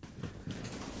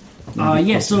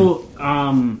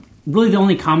 Really the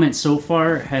only comment so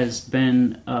far has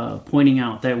been pointing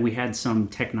out that we had some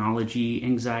technology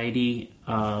anxiety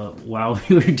while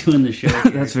we were doing the show.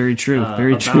 That's very true.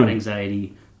 Very about true.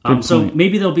 Anxiety. So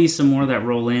maybe there'll be some more that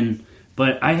roll in.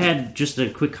 But I had just a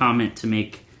quick comment to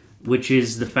make, which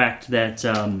is the fact that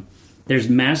there's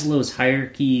Maslow's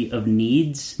hierarchy of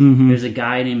needs. Mm-hmm. There's a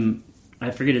guy named,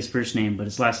 I forget his first name, but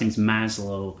his last name's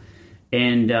Maslow.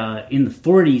 And in the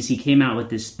 40s, he came out with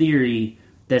this theory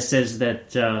that says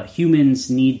that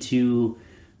humans need to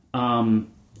they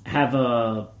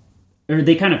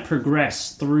kind of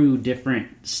progress through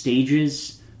different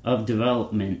stages of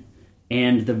development.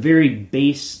 And the very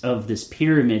base of this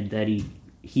pyramid that he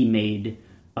made,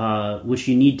 which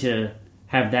you need to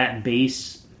have that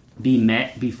base be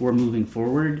met before moving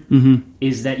forward,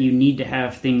 is that you need to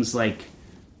have things like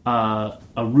a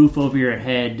roof over your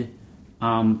head,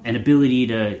 an ability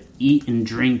to eat and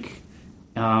drink,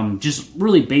 just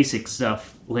really basic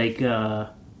stuff. Like,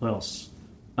 what else?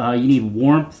 You need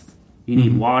warmth, you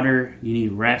need water, you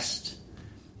need rest.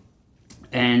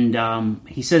 And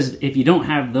he says if you don't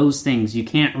have those things, you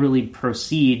can't really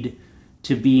proceed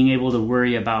to being able to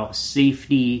worry about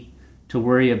safety, to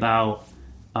worry about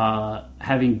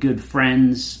having good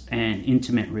friends and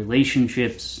intimate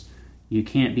relationships. You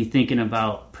can't be thinking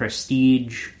about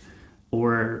prestige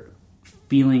or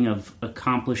feeling of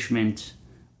accomplishment,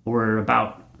 or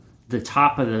about the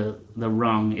top of the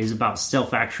rung is about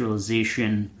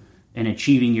self-actualization and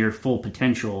achieving your full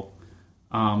potential.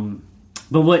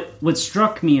 But what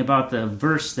struck me about the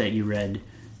verse that you read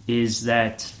is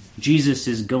that Jesus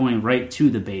is going right to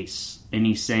the base, and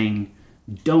he's saying,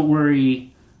 don't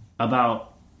worry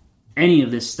about any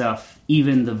of this stuff,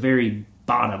 even the very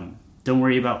bottom. Don't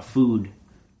worry about food,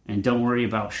 and don't worry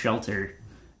about shelter.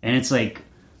 And it's like,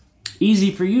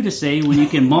 easy for you to say when you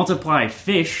can multiply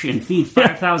fish and feed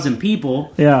 5,000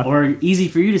 people, or easy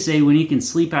for you to say when you can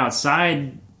sleep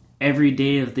outside every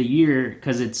day of the year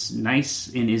because it's nice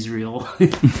in Israel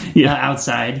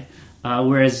outside.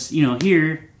 Whereas,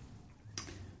 here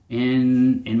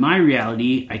in my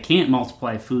reality, I can't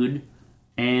multiply food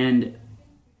and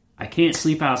I can't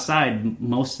sleep outside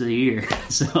most of the year.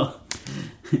 So,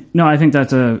 no, I think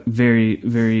that's a very,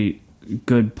 very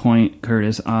good point,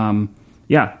 Curtis.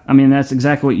 Yeah, I mean, that's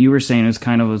exactly what you were saying. Is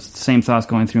kind of the same thoughts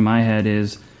going through my head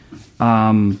is,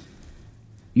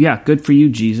 yeah, good for you,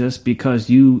 Jesus, because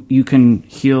you can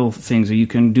heal things, or you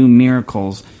can do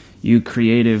miracles. You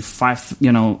created 5,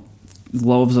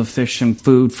 loaves of fish and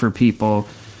food for people.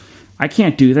 I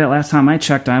can't do that. Last time I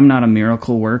checked, I'm not a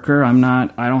miracle worker. I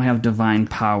don't have divine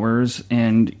powers.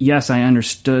 And yes, I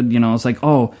understood, it's like,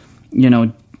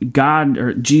 God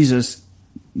or Jesus,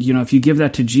 if you give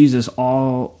that to Jesus, it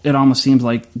almost seems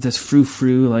like this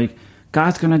frou-frou, like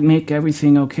God's going to make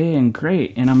everything okay and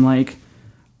great. And I'm like,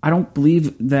 I don't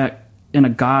believe that in a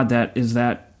God that is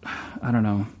that, I don't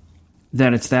know,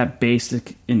 that it's that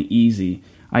basic and easy.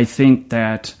 I think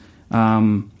that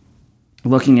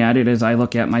looking at it as I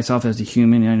look at myself as a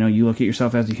human, I know you look at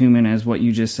yourself as a human, as what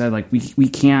you just said, like we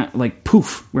can't, like,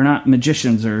 poof, we're not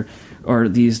magicians or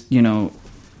these,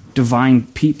 divine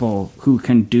people who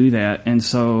can do that. And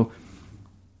so,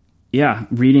 yeah,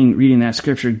 reading that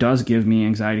scripture does give me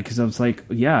anxiety, because I was like,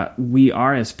 yeah, we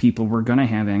are, as people, we're going to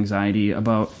have anxiety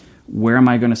about where am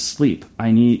I going to sleep?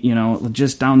 I need,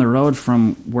 just down the road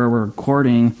from where we're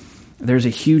recording, there's a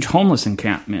huge homeless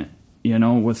encampment,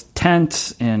 with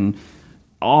tents and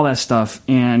all that stuff.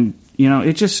 And,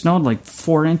 it just snowed like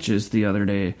 4 inches the other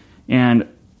day. And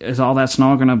is all that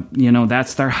snow going to,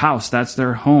 that's their house, that's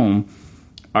their home.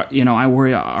 I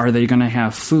worry, are they going to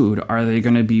have food? Are they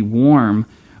going to be warm?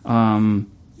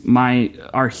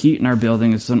 our heat in our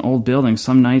building, it's an old building.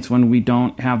 Some nights when we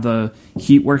don't have the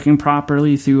heat working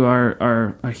properly through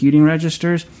our heating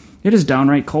registers, it is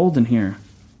downright cold in here.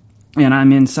 And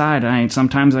I'm inside.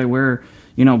 Sometimes I wear,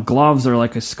 gloves or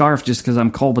like a scarf just because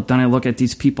I'm cold. But then I look at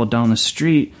these people down the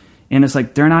street, and it's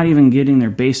like they're not even getting their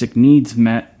basic needs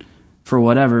met for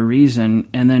whatever reason.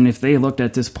 And then if they looked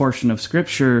at this portion of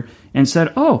Scripture and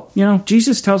said, oh,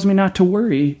 Jesus tells me not to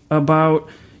worry about,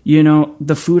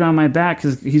 the food on my back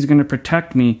because he's going to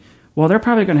protect me. Well, they're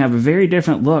probably going to have a very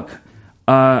different look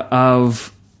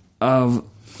of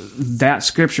that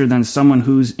Scripture than someone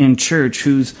who's in church,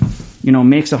 who's,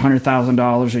 makes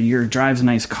 $100,000 a year, drives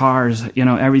nice cars,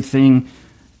 everything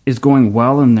is going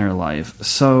well in their life.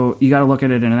 So you got to look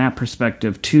at it in that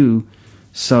perspective too.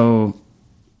 So,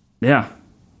 yeah.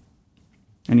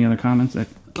 Any other comments that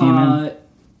came in?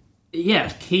 Yeah,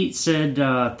 Kate said,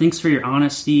 thanks for your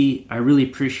honesty. I really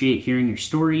appreciate hearing your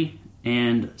story,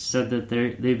 and said that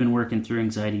they've been working through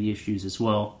anxiety issues as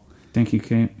well. Thank you,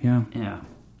 Kate. Yeah. Yeah.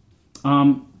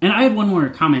 And I had one more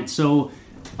comment. So,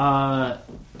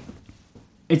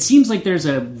 it seems like there's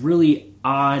a really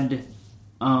odd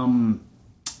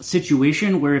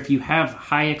situation where if you have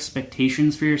high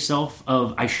expectations for yourself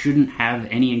of I shouldn't have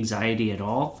any anxiety at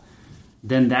all,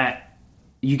 then that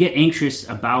you get anxious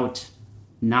about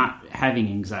not having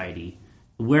anxiety.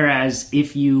 Whereas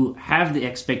if you have the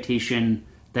expectation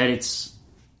that it's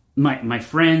my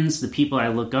friends, the people I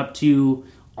look up to,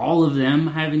 all of them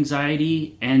have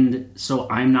anxiety, and so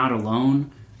I'm not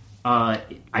alone,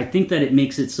 I think that it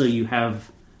makes it so you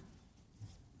have,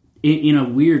 in a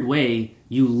weird way,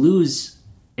 you lose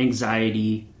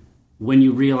anxiety when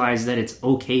you realize that it's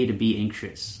okay to be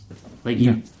anxious. Like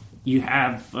you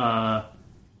have,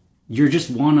 you're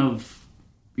just one of,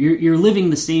 you're living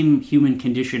the same human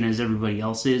condition as everybody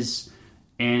else is,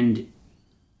 and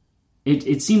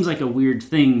it seems like a weird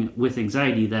thing with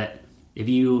anxiety that if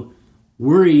you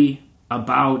worry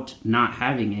about not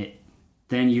having it,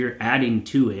 then you're adding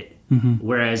to it. Mm-hmm.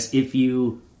 Whereas if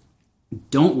you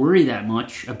don't worry that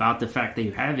much about the fact that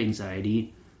you have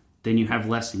anxiety, then you have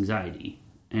less anxiety.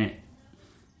 And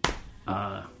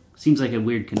it seems like a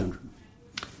weird conundrum.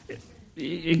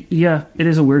 Yeah, it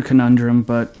is a weird conundrum,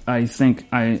 but I think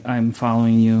I'm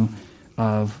following you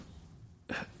of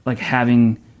like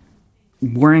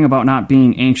worrying about not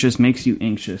being anxious makes you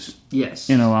anxious. Yes.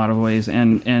 In a lot of ways.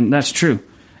 And that's true.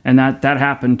 And that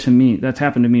happened to me. That's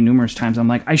happened to me numerous times. I'm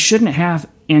like, I shouldn't have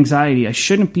anxiety. I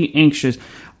shouldn't be anxious.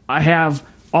 I have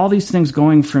all these things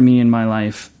going for me in my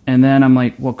life. And then I'm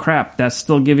like, well, crap, that's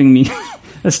still giving me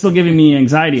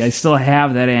anxiety. I still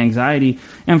have that anxiety.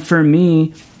 And for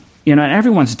me, and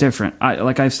everyone's different.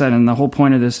 Like I said, and the whole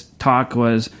point of this talk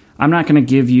was, I'm not going to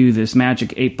give you this magic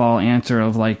 8-ball answer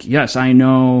of like, yes, I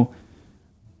know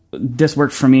this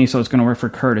worked for me, so it's going to work for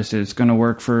Curtis. It's going to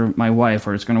work for my wife,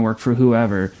 or it's going to work for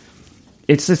whoever.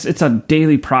 It's a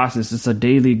daily process. It's a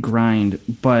daily grind.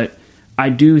 But I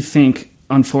do think,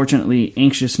 unfortunately,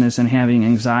 anxiousness and having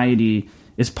anxiety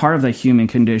is part of the human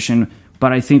condition.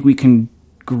 But I think we can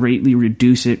greatly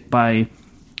reduce it by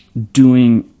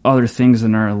doing other things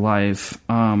in our life.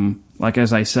 Like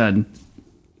as I said,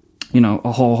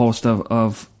 a whole host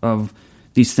of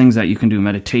these things that you can do: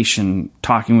 meditation,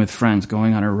 talking with friends,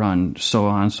 going on a run, so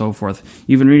on and so forth.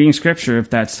 Even reading Scripture, if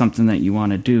that's something that you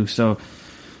want to do. So,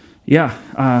 yeah,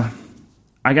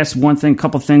 I guess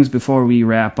couple things before we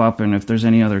wrap up, and if there's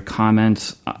any other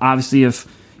comments. Obviously, if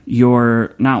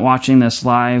you're not watching this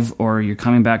live or you're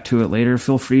coming back to it later,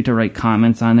 feel free to write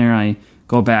comments on there. I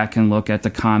go back and look at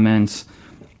the comments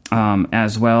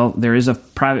as well. There is a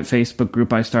private Facebook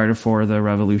group I started for the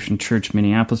Revolution Church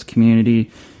Minneapolis community.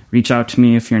 Reach out to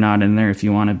me if you're not in there, if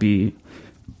you want to be,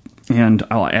 and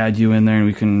I'll add you in there, and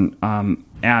we can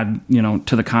add,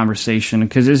 to the conversation,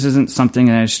 because this isn't something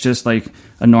that's just like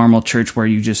a normal church where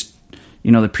you just,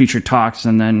 the preacher talks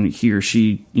and then he or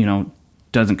she,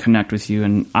 doesn't connect with you.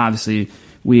 And obviously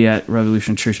we at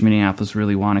Revolution Church Minneapolis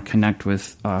really want to connect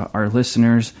with our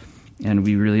listeners, and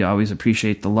we really always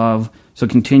appreciate the love. So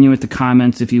continue with the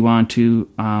comments if you want to.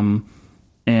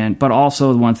 But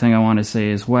also the one thing I want to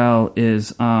say as well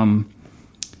is are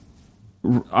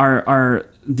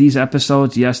these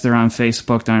episodes, yes, they're on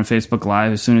Facebook. They're on Facebook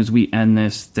Live. As soon as we end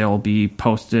this, they'll be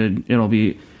posted. It'll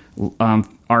be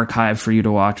archived for you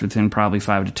to watch within probably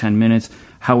 5 to 10 minutes.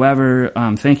 However,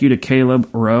 thank you to Caleb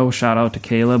Rowe. Shout out to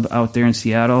Caleb out there in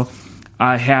Seattle.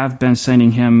 I have been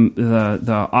sending him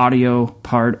the audio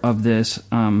part of this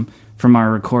from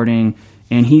our recording,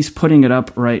 and he's putting it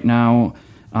up right now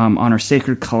on our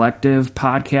Sacred Collective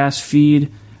podcast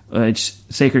feed.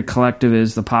 Sacred Collective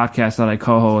is the podcast that I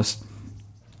co-host,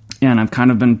 And I've kind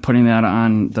of been putting that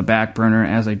on the back burner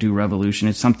as I do Revolution.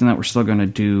 It's something that we're still going to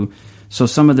do. So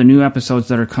some of the new episodes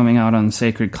that are coming out on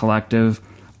Sacred Collective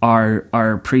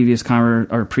are previous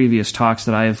talks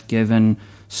that I have given.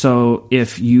 So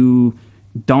if you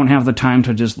don't have the time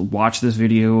to just watch this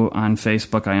video on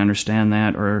Facebook, I understand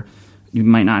that, or you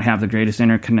might not have the greatest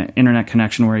internet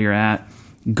connection where you're at,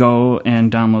 go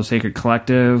and download Sacred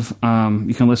Collective.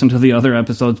 You can listen to the other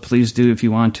episodes, please do if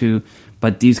you want to,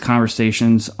 but these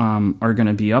conversations are going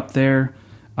to be up there,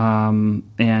 and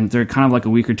they're kind of like a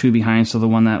week or two behind, so the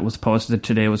one that was posted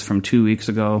today was from 2 weeks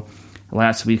ago.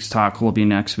 Last week's talk will be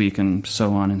next week, and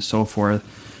so on and so forth.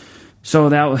 So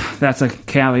that's a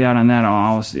caveat on that.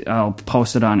 I'll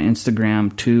post it on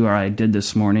Instagram too, or I did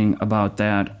this morning about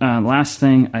that. Last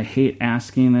thing, I hate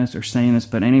asking this or saying this,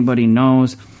 but anybody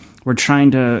knows we're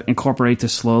trying to incorporate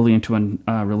this slowly into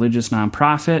a religious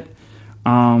nonprofit.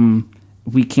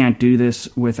 We can't do this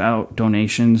without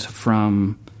donations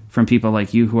from people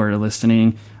like you who are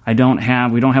listening. We don't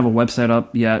have a website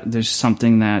up yet. There's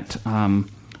something that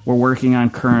we're working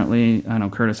on currently. I know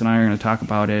Curtis and I are going to talk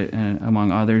about it,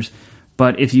 among others.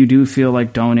 But if you do feel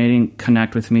like donating,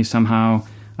 connect with me somehow.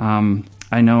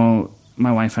 I know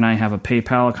my wife and I have a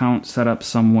PayPal account set up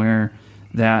somewhere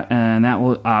that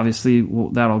will obviously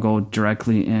that'll go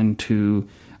directly into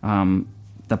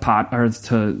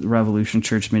to Revolution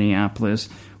Church Minneapolis.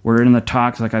 We're in the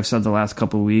talks, like I've said the last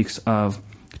couple of weeks, of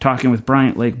talking with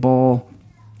Bryant Lake Bowl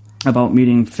about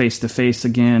meeting face to face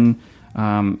again.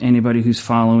 Anybody who's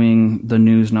following the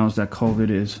news knows that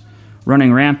COVID is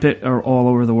running rampant all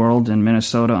over the world, and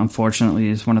Minnesota, unfortunately,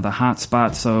 is one of the hot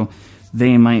spots. So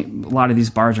a lot of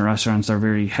these bars and restaurants are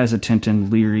very hesitant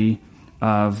and leery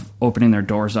of opening their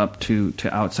doors up to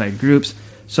outside groups.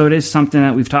 So it is something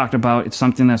that we've talked about. It's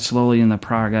something that's slowly in the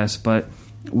progress, but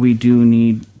we do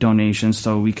need donations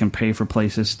so we can pay for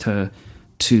places to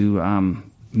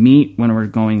meet when we're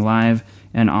going live,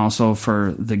 and also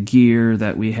for the gear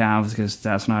that we have, because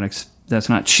that's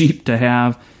not cheap to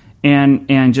have,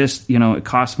 and just, it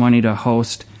costs money to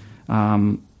host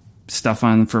stuff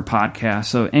for podcasts.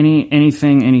 So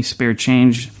any spare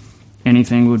change,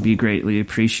 anything would be greatly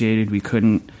appreciated.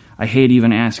 I hate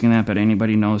even asking that, but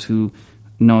anybody who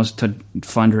knows to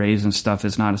fundraise and stuff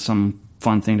is not some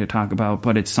fun thing to talk about,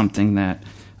 but it's something that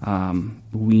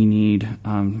we need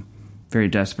very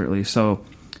desperately. So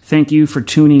thank you for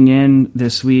tuning in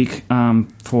this week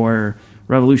for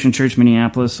Revolution Church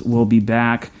Minneapolis. We'll be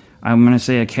back. I'm going to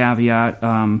say a caveat.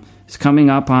 It's coming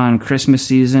up on Christmas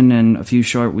season in a few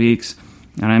short weeks,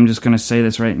 and I'm just going to say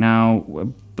this right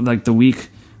now, like the week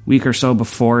or so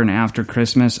before and after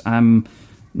Christmas, I'm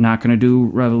not going to do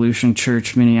Revolution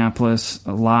Church Minneapolis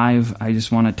live. I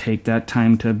just want to take that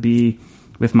time to be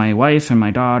with my wife and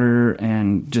my daughter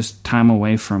and just time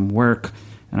away from work.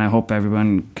 And I hope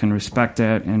everyone can respect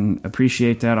that and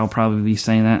appreciate that. I'll probably be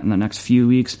saying that in the next few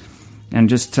weeks. And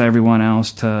just to everyone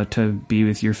else, to be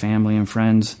with your family and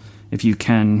friends if you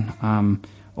can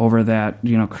over that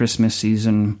Christmas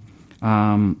season.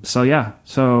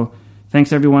 So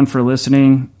thanks everyone for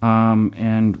listening,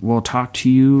 and we'll talk to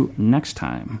you next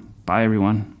time. Bye,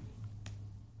 everyone.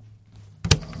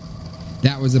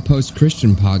 That was a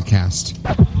Post-Christian podcast.